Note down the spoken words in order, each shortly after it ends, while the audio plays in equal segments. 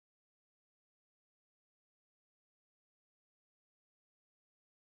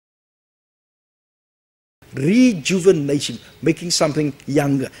rejuvenation, making something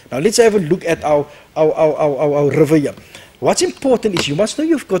younger. Now let's have a look at our river here. What's important is you must know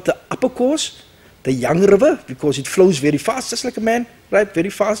you've got the upper course, the young river, because it flows very fast, just like a man, right? Very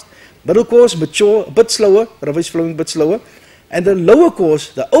fast. Middle course, mature, a bit slower. River is flowing a bit slower. And the lower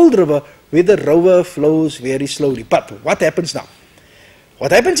course, the old river, where the river flows very slowly. But what happens now?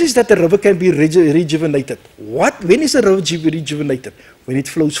 What happens is that the river can be rejuvenated. When is the river rejuvenated? When it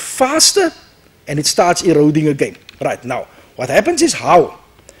flows faster and it starts eroding again. Right, now, what happens is how?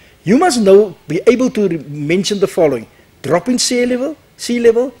 You must know, be able to mention the following. Drop in sea level,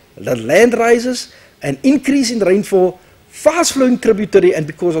 the land rises, an increase in rainfall, fast-flowing tributary, and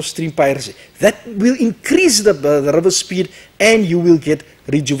because of stream piracy. That will increase the river speed and you will get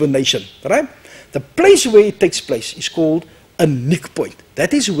rejuvenation. Right? The place where it takes place is called a nick point.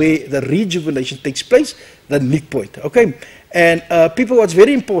 That is where the rejuvenation takes place, the nick point. Okay? And people, what's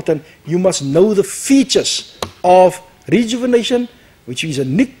very important, you must know the features of rejuvenation, which is a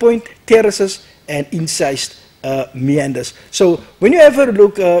nick point, terraces, and incised meanders. So when you have a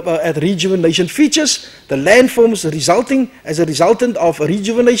look at rejuvenation features, the landforms resulting as a resultant of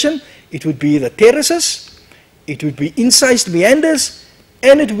rejuvenation, it would be the terraces, it would be incised meanders,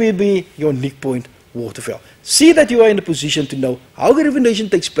 and it will be your nick point waterfall. See that you are in a position to know how rejuvenation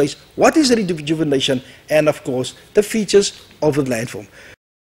takes place, what is rejuvenation, and of course the features of the landform.